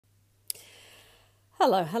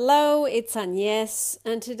Hello, hello, it's Agnes,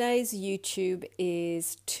 and today's YouTube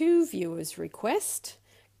is two viewers' request.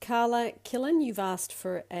 Carla Killen, you've asked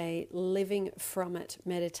for a Living From It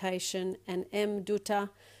meditation, and M. Dutta,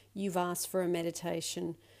 you've asked for a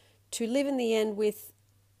meditation to live in the end with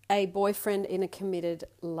a boyfriend in a committed,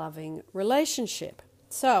 loving relationship.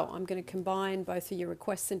 So I'm going to combine both of your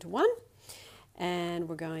requests into one, and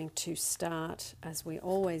we're going to start, as we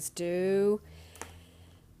always do,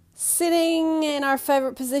 sitting in our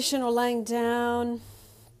favorite position or laying down.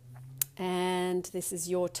 And this is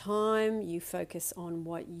your time. You focus on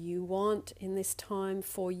what you want in this time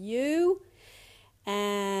for you,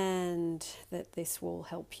 and that this will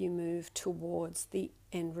help you move towards the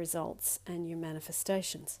end results and your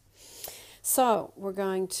manifestations. So we're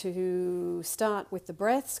going to start with the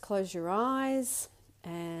breaths. Close your eyes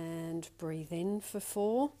and breathe in for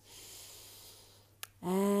 4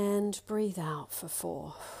 and breathe out for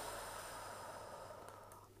 4.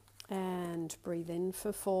 And breathe in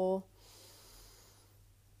for 4.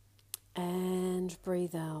 And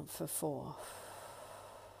breathe out for 4.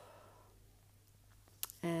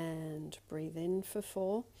 And breathe in for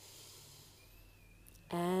 4.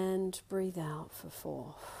 And breathe out for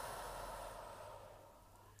 4.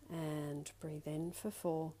 And breathe in for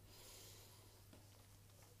 4.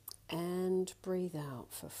 And breathe out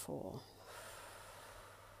for 4.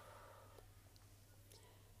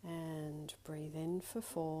 And breathe in for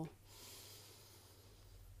 4.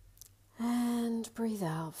 And breathe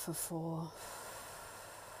out for 4.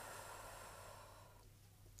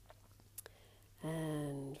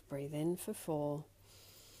 And breathe in for 4.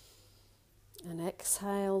 And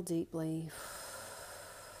exhale deeply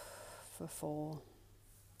for 4.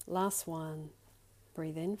 Last one.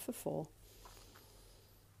 Breathe in for 4.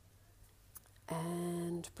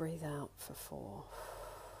 And breathe out for 4.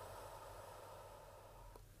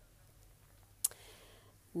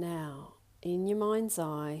 Now, in your mind's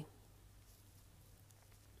eye,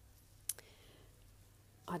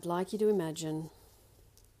 I'd like you to imagine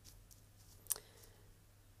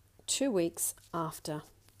 2 weeks after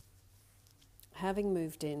having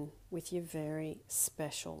moved in with your very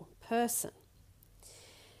special person.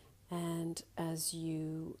 And as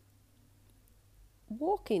you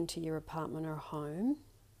walk into your apartment or home,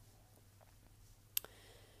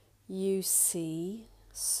 you see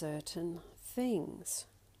certain things.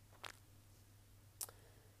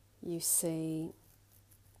 You see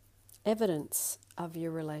evidence of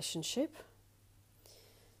your relationship.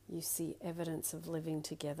 You see evidence of living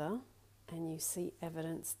together, and you see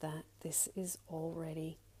evidence that this is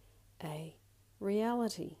already a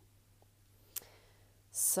reality.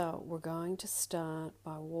 So we're going to start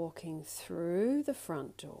by walking through the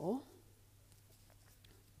front door,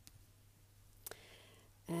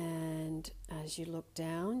 and as you look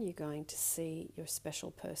down, you're going to see your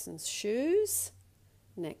special person's shoes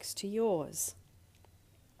next to yours.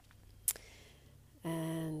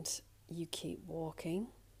 And you keep walking,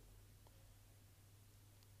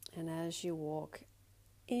 and as you walk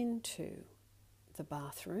into the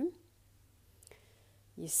bathroom,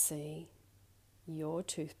 you see your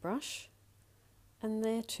toothbrush and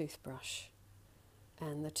their toothbrush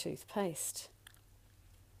and the toothpaste.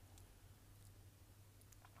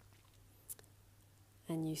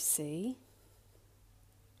 And you see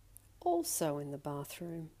also in the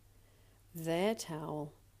bathroom their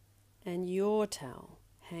towel and your towel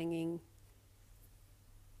hanging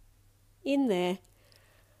in there.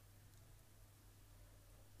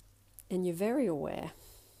 And you're very aware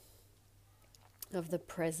of the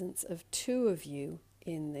presence of 2 of you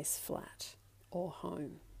in this flat or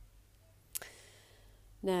home.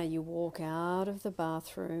 Now you walk out of the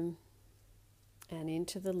bathroom and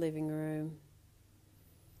into the living room,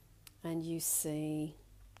 and you see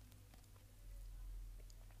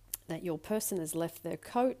that your person has left their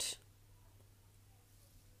coat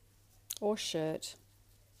or shirt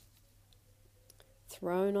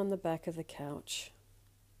thrown on the back of the couch,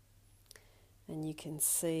 and you can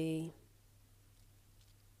see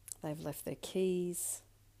they've left their keys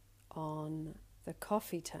on the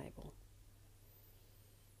coffee table.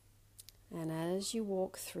 And as you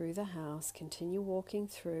walk through the house, continue walking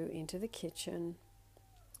through into the kitchen,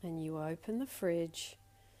 and you open the fridge,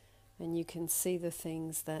 and you can see the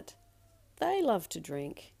things that they love to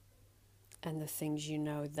drink and the things you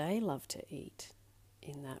know they love to eat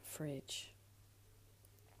in that fridge.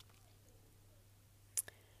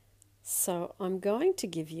 So I'm going to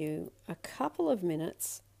give you a couple of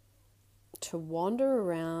minutes to wander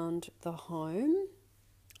around the home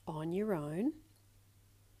on your own.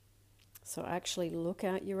 So actually look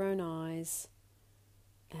out your own eyes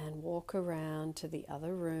and walk around to the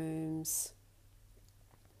other rooms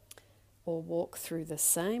or walk through the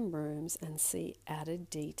same rooms and see added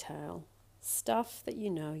detail, stuff that you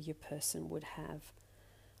know your person would have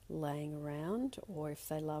laying around, or if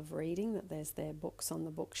they love reading, that there's their books on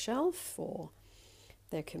the bookshelf, or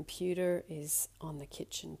their computer is on the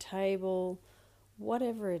kitchen table.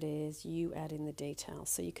 Whatever it is, you add in the details.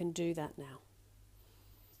 So you can do that now.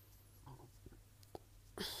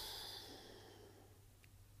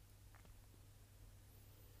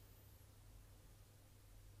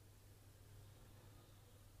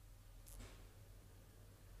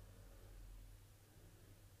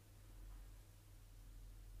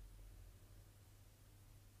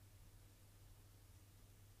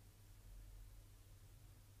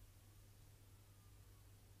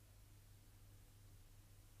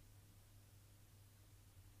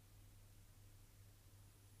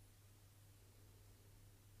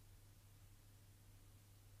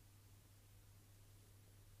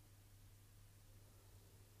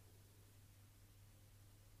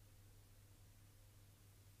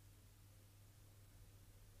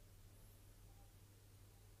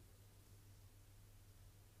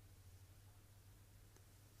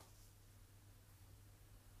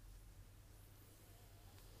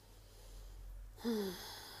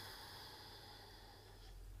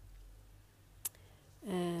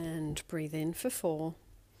 And breathe in for 4.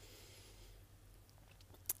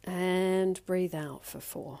 And breathe out for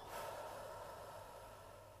 4.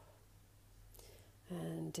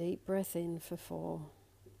 And deep breath in for 4.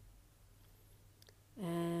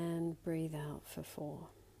 And breathe out for 4.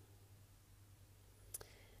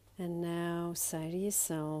 And now say to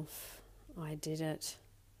yourself, I did it.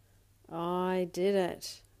 I did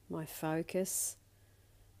it. My focus,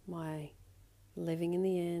 my living in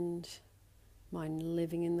the end, my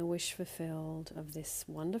living in the wish fulfilled of this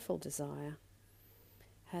wonderful desire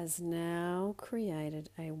has now created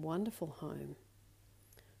a wonderful home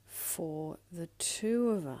for the two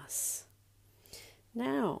of us.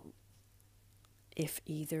 Now, if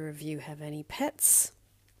either of you have any pets,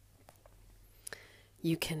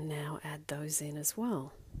 you can now add those in as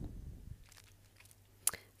well.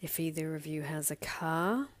 If either of you has a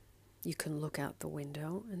car, you can look out the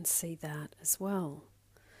window and see that as well.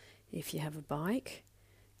 If you have a bike,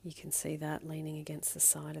 you can see that leaning against the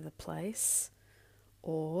side of the place.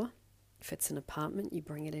 Or if it's an apartment, you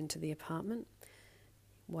bring it into the apartment.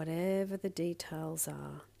 Whatever the details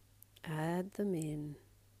are, add them in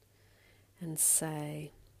and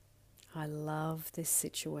say, I love this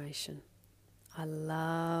situation. I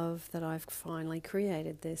love that I've finally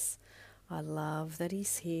created this. I love that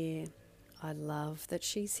he's here. I love that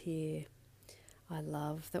she's here. I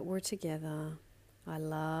love that we're together. I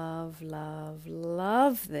love, love,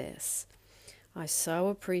 love this. I so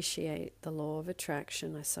appreciate the law of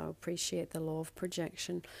attraction. I so appreciate the law of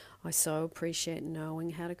projection. I so appreciate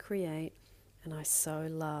knowing how to create. And I so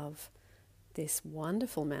love this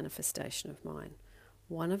wonderful manifestation of mine.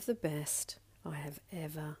 One of the best I have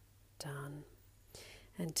ever done.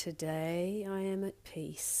 And today I am at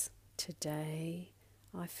peace. Today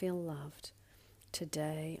I feel loved.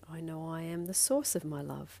 Today I know I am the source of my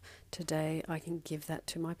love. Today I can give that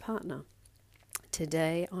to my partner.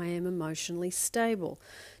 Today I am emotionally stable.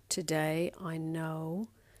 Today I know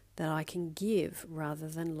that I can give rather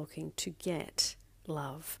than looking to get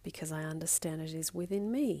love because I understand it is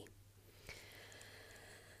within me.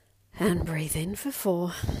 And breathe in for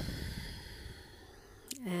 4.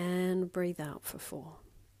 And breathe out for 4.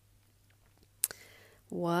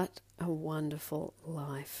 What a wonderful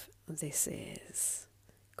life this is.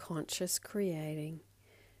 Conscious creating,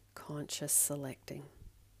 conscious selecting.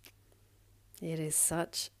 It is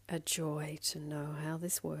such a joy to know how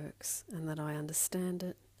this works and that I understand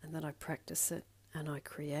it and that I practice it and I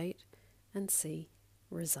create and see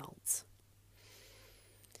results.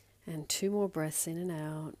 And 2 more breaths in and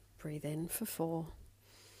out. Breathe in for 4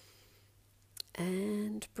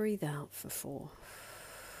 and breathe out for 4.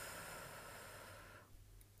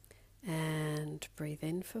 And breathe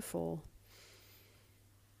in for 4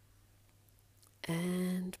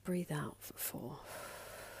 and breathe out for 4.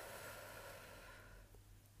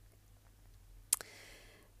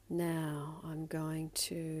 Now I'm going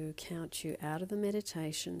to count you out of the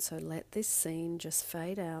meditation, so let this scene just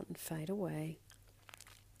fade out and fade away.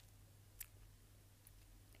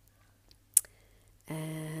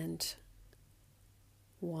 And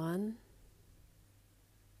 1,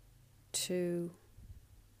 2,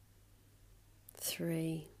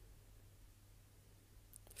 3,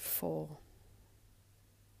 4,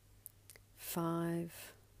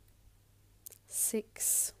 5,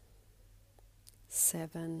 6,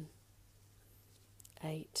 7,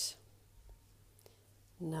 8,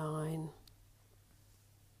 9,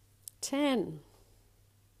 10.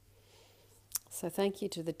 So thank you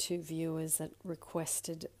to the 2 viewers that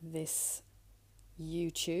requested this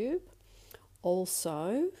YouTube.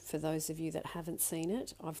 Also, for those of you that haven't seen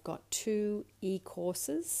it, I've got 2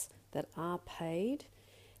 e-courses that are paid.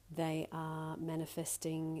 They are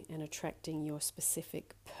Manifesting and Attracting Your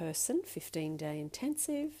Specific Person, 15-day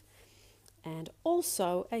intensive, and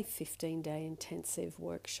also a 15-day intensive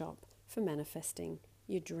workshop for manifesting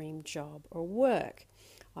your dream job or work.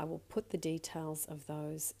 I will put the details of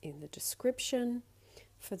those in the description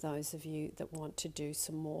for those of you that want to do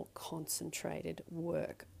some more concentrated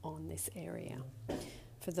work on this area.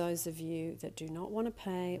 For those of you that do not want to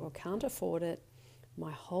pay or can't afford it,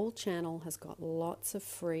 my whole channel has got lots of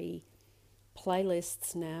free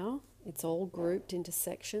playlists now. It's all grouped into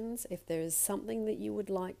sections. If there is something that you would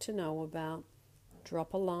like to know about,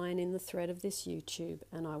 drop a line in the thread of this YouTube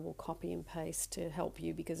and I will copy and paste to help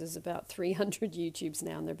you, because there's about 300 YouTubes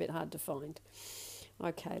now and they're a bit hard to find.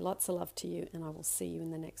 Okay, lots of love to you, and I will see you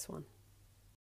in the next one.